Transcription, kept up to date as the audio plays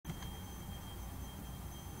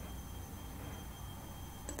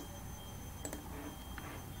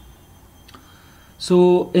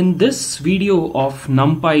So in this video of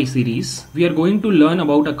Numpy series, we are going to learn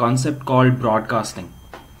about a concept called broadcasting.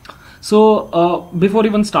 So before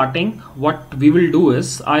even starting, what we will do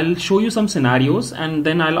is I'll show you some scenarios and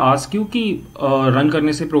then I'll ask you कि run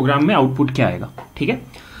करने से program में output क्या आएगा, ठीक है?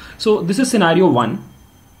 So this is scenario 1.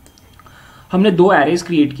 हमने दो arrays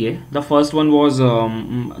create किए. The first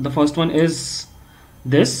one is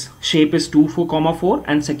this shape is 2 4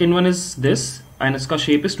 and second one is this and इसका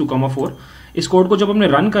shape is 2 4. इस कोड को जब हमने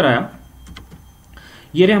रन कराया,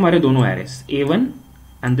 ये रहे हमारे दोनों arrays A1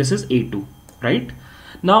 and this is A2, right?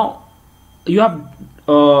 Now you have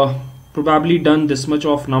probably done this much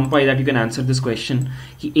of NumPy that you can answer this question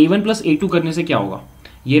कि A1 plus A2 करने से क्या होगा.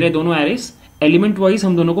 ये रहे दोनों arrays, एलिमेंट वाइज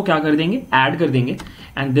हम दोनों को क्या कर देंगे, ऐड कर देंगे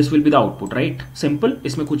and this will be the output, right? Simple,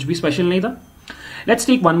 इसमें कुछ भी स्पेशल नहीं था. Let's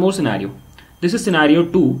take one more scenario. This is scenario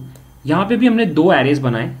 2. यहां पे भी हमने दो एरेज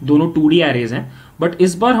बनाए, दोनों 2D एरेज हैं, बट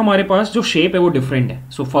इस बार हमारे पास जो शेप है वो डिफरेंट है.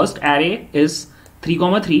 So first array is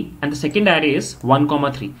 3,3 and the second array is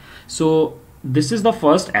 1,3. So this is the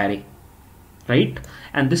first array, right,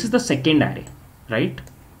 and this is the second array, right.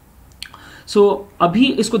 सो अभी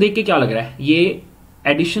इसको देख के क्या लग रहा है, ये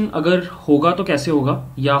एडिशन अगर होगा तो कैसे होगा,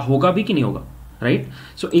 या होगा भी कि नहीं होगा, राइट?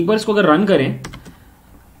 सो एक बार इसको अगर रन करें,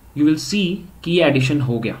 यू विल सी कि ये एडिशन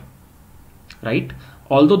हो गया, राइट?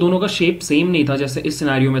 ऑल्दो दोनों का शेप सेम नहीं था जैसे इस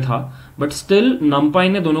सिनेरियो में था, बट स्टिल नमपाई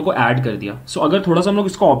ने दोनों को ऐड कर दिया. सो अगर थोड़ा सा हम लोग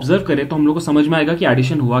इसको ऑब्जर्व करें तो हम लोग को समझ में आएगा कि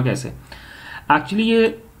एडिशन हुआ कैसे. एक्चुअली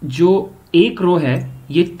ये जो एक रो है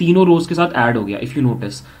ये तीनों रोज के साथ ऐड हो गया, इफ यू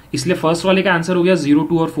नोटिस. इसलिए फर्स्ट वाले का आंसर हो गया 0,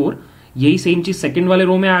 2 और 4. यही सेम चीज सेकंड वाले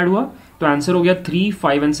रो में ऐड हुआ, तो आंसर हो गया 3,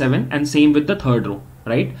 5 and 7 and same with the third row,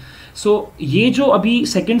 right? सो ये जो अभी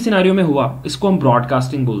सेकंड सिनेरियो में हुआ, इसको हम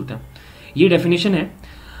ब्रॉडकास्टिंग बोलते हैं. ये डेफिनेशन है.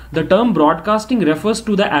 The term broadcasting refers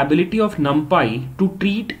to the ability of नमपाई to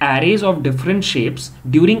treat arrays of different shapes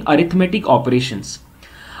during arithmetic operations.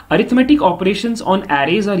 Arithmetic operations on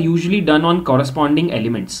arrays are usually done on corresponding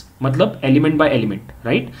elements, मतलब element by element,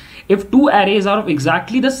 right? If two arrays are of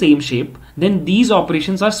exactly the same shape, then these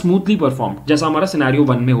operations are smoothly performed, जैसा हमारा scenario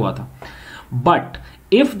 1 में हुआ था. But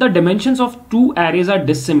if the dimensions of two arrays are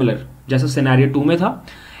dissimilar, जैसा scenario 2 में था,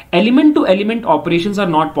 element to element operations are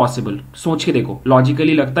not possible. सोच के देखो,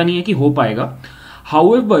 logically लगता नहीं है कि हो पाएगा.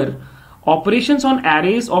 However, operations on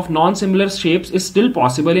arrays of non-similar shapes is still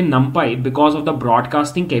possible in NumPy because of the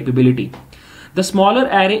broadcasting capability. The smaller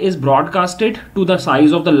array is broadcasted to the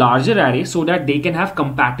size of the larger array so that they can have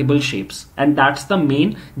compatible shapes, and that's the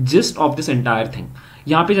main gist of this entire thing.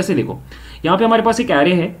 यहाँ पे जैसे देखो, यहाँ पे हमारे पास एक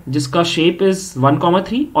array है जिसका shape is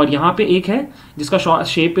 1,3 और यहाँ पे एक है जिसका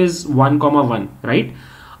shape is 1,1, right?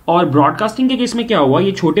 और broadcasting के केस में क्या हुआ,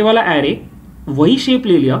 ये छोटे वाला array वही शेप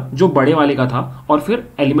ले लिया जो बड़े वाले का था और फिर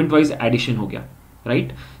एलिमेंट वाइज एडिशन हो गया,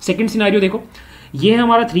 राइट? सेकंड सिनेरियो देखो, ये है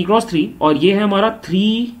हमारा 3x3 और ये है हमारा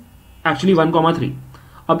 1,3.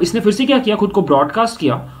 अब इसने फिर से क्या किया, खुद को ब्रॉडकास्ट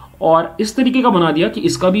किया और इस तरीके का बना दिया कि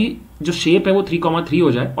इसका भी जो शेप है वो 3,3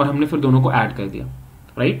 हो जाए और हमने फिर दोनों को ऐड कर दिया,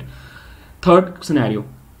 राइट? थर्ड सिनेरियो,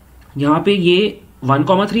 यहां पे ये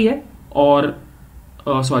 1,3 है और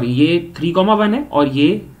ये 3,1 है और ये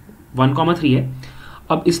 1,3 है.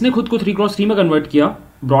 अब इसने खुद को 3x3 में कन्वर्ट किया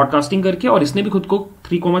ब्रॉडकास्टिंग करके और इसने भी खुद को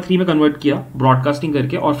 3,3 में कन्वर्ट किया ब्रॉडकास्टिंग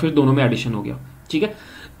करके और फिर दोनों में एडिशन हो गया, ठीक है?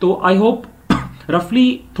 तो आई होप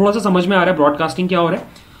रफली थोड़ा सा समझ में आ रहा है ब्रॉडकास्टिंग क्या हो रहा है.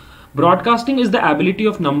 Broadcasting is the ability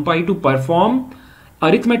of नमपाई to perform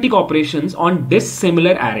arithmetic operations on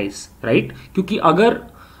dissimilar arrays, right? क्योंकि अगर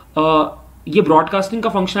ये ब्रॉडकास्टिंग का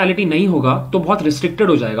फंक्शनैलिटी नहीं होगा तो बहुत रिस्ट्रिक्टेड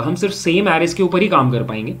हो जाएगा, हम सिर्फ सेम एरेज के ऊपर ही काम कर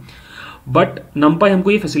पाएंगे. बट नमपाई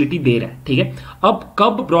हमको ये फैसिलिटी दे रहा है, ठीक है? अब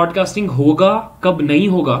कब ब्रॉडकास्टिंग होगा कब नहीं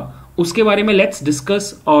होगा उसके बारे में लेट्स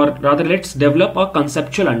डिस्कस और rather let's develop a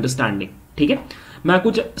conceptual understanding, ठीक है? मैं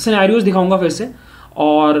कुछ सिनेरियोज दिखाऊंगा फिर से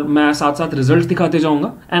और मैं साथ साथ रिजल्ट दिखाते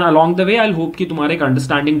जाऊंगा and along the way I hope कि तुम्हारा एक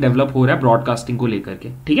अंडरस्टैंडिंग डेवलप हो रहा है ब्रॉडकास्टिंग को लेकर के,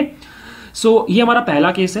 ठीक है? सो ये हमारा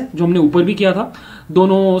पहला केस है जो हमने ऊपर भी किया था.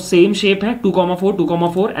 दोनों सेम शेप है 2,4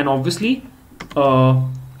 2,4 एंड ऑब्वियसली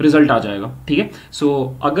रिजल्ट आ जाएगा, ठीक है?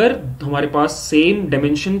 सो अगर हमारे पास सेम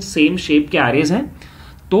डायमेंशन सेम शेप के एरेज हैं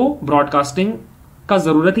तो ब्रॉडकास्टिंग का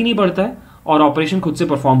जरूरत ही नहीं पड़ता है और ऑपरेशन खुद से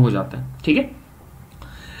परफॉर्म हो जाता है, ठीक है?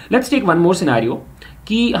 Let's take one more scenario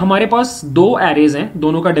कि हमारे पास दो एरेज हैं,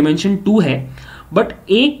 दोनों का डायमेंशन 2 है, बट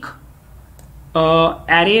एक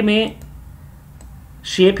एरे में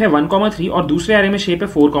शेप है 1,3 और दूसरे एरे में शेप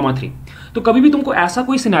है 4,3. तो कभी भी तुमको ऐसा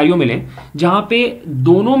कोई सिनेरियो मिले जहां पे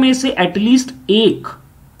दोनों में से एटलीस्ट एक,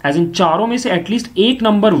 एज इन चारों में से एटलीस्ट एक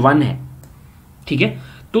नंबर 1 है, ठीक है?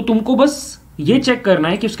 तो तुमको बस ये चेक करना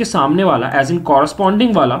है कि उसके सामने वाला एज इन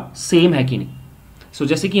कॉरस्पॉन्डिंग वाला सेम है कि नहीं. सो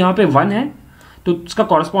जैसे कि यहां पे 1 है तो उसका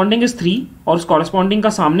कॉरस्पॉन्डिंग इज 3 और उस कॉरस्पॉन्डिंग का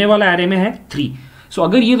सामने वाला एरे में है 3. सो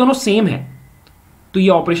अगर ये दोनों सेम है तो ये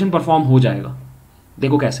ऑपरेशन परफॉर्म हो जाएगा।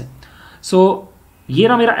 देखो कैसे। सो ये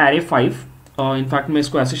रहा मेरा एरे 5, इनफैक्ट मैं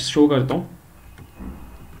इसको ऐसे शो करता हूं,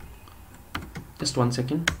 जस्ट 1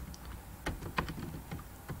 सेकेंड।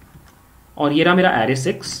 और ये रहा मेरा एरे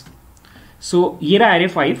 6। सो ये रहा एरे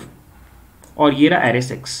 5 और ये रहा array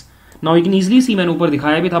 6। Now you can easily सी, मैंने ऊपर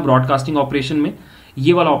दिखाया भी था ब्रॉडकास्टिंग ऑपरेशन में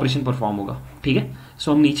ये वाला ऑपरेशन परफॉर्म होगा। ठीक है,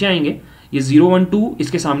 सो हम नीचे आएंगे, ये 0 1 2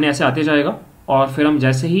 इसके सामने ऐसे आते जाएगा और फिर हम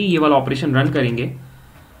जैसे ही ये वाला ऑपरेशन रन करेंगे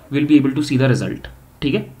will be able to see the result.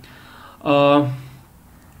 ठीक है,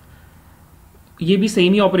 ये भी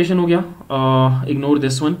सेम ही ऑपरेशन हो गया, इग्नोर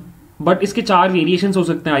दिस वन। बट इसके 4 वेरिएशंस हो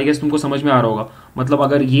सकते हैं, आई गेस तुमको समझ में आ रहा होगा। मतलब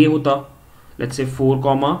अगर ये होता लेट्स से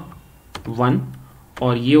 4,1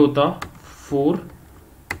 और ये होता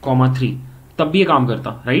 4,3 तब भी ये काम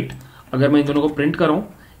करता, राइट। अगर मैं इन दोनों को प्रिंट कर रहा हूं,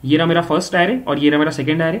 ये रहा मेरा फर्स्ट एरे और ये रहा मेरा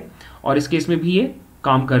सेकेंड एरे, और इस केस में भी ये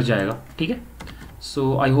काम कर जाएगा। ठीक है,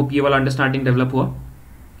 सो आई होप ये वाला अंडरस्टैंडिंग डेवलप हुआ।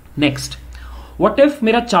 नेक्स्ट, व्हाट इफ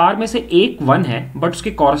मेरा 4 में से एक 1 है बट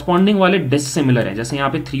उसके कॉरस्पॉन्डिंग वाले डिसिमिलर है, जैसे यहाँ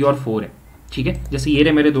पे 3 और 4 है। ठीक है, जैसे ये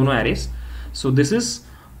रहे मेरे दोनों arrays. So this is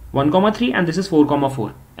 1,3 and this is 4,4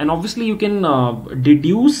 and obviously you can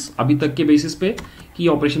deduce अभी तक के बेसिस पे कि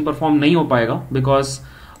ऑपरेशन परफॉर्म नहीं हो पाएगा बिकॉज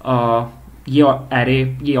ये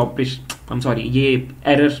एरे, ये ऑपरेशन ये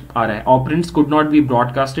एरर आ रहा है, operands could not be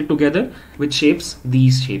broadcasted together with shapes,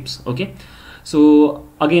 these shapes. Okay, so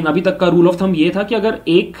again अभी तक का रूल ऑफ थंब ये था कि अगर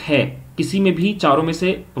एक है किसी में भी चारों में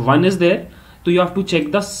से 1 इज देयर तो you have to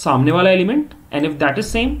check the सामने वाला element and if that is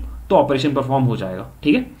same तो ऑपरेशन परफॉर्म हो जाएगा।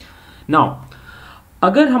 ठीक है, नाउ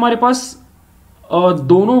अगर हमारे पास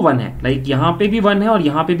दोनों 1 है, लाइक यहां पे भी 1 है और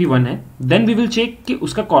यहां पे भी 1 है, देन वी विल चेक कि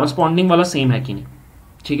उसका कॉरस्पॉन्डिंग वाला सेम है कि नहीं।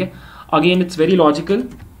 ठीक है, again it's very logical.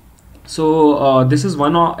 So this is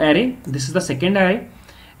 1 array, this is the second array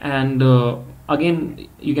and again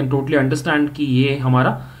you can totally understand कि ये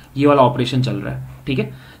हमारा ये वाला ऑपरेशन चल रहा है। ठीक है,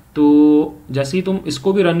 तो जैसे ही तुम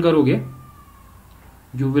इसको भी रन करोगे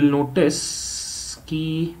यू विल नोटिस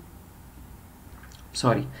कि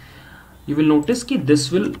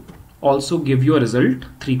this will also give you a result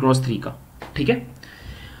 3x3 का। ठीक है,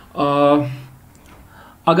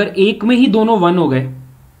 अगर एक में ही दोनों 1 हो गए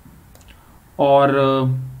और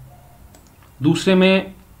दूसरे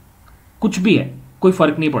में कुछ भी है, कोई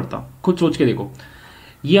फर्क नहीं पड़ता। खुद सोच के देखो,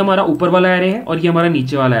 ये हमारा ऊपर वाला एरे है और ये हमारा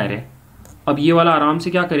नीचे वाला एरे है। अब ये वाला आराम से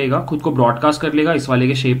क्या करेगा, खुद को ब्रॉडकास्ट कर लेगा इस वाले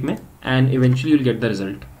के शेप में and eventually you'll get the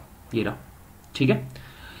result. ये रहा। ठीक है,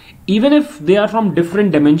 even if they are from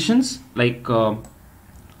different dimensions, like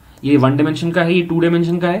ये 1 डायमेंशन का है, ये 2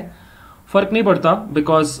 डायमेंशन का है, फर्क नहीं पड़ता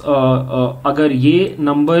बिकॉज अगर ये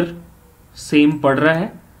नंबर सेम पड़ रहा है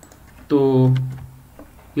तो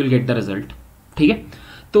यूल गेट द रिजल्ट। ठीक है,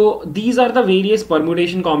 तो these are the various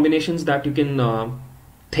permutation combinations that you can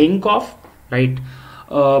think of, right.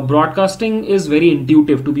 Broadcasting is very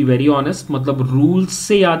intuitive to be very honest, मतलब रूल्स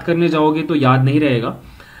से याद करने जाओगे तो याद नहीं रहेगा।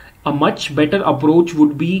 A much better approach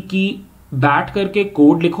would be कि बैठ करके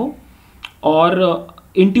कोड लिखो और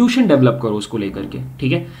इंट्यूशन डेवलप करो उसको लेकर के।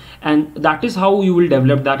 ठीक है, and that is how you will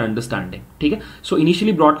develop that understanding. ठीक है, सो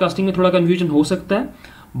इनिशियली ब्रॉडकास्टिंग में थोड़ा कंफ्यूजन हो सकता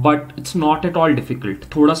है but it's not at all difficult,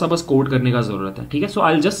 थोड़ा सा बस कोड करने का जरूरत है। ठीक है, सो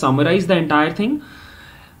I will just summarise the entire thing.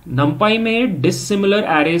 नंपाई में डिसिमिलर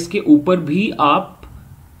एरेज के ऊपर भी आप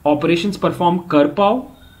ऑपरेशंस परफॉर्म कर पाओ,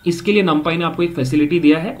 इसके लिए नंपाई ने आपको एक फैसिलिटी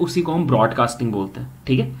दिया है, उसी को हम ब्रॉडकास्टिंग बोलते हैं।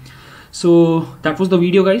 ठीक है, so that was the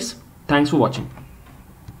video guys, thanks for watching.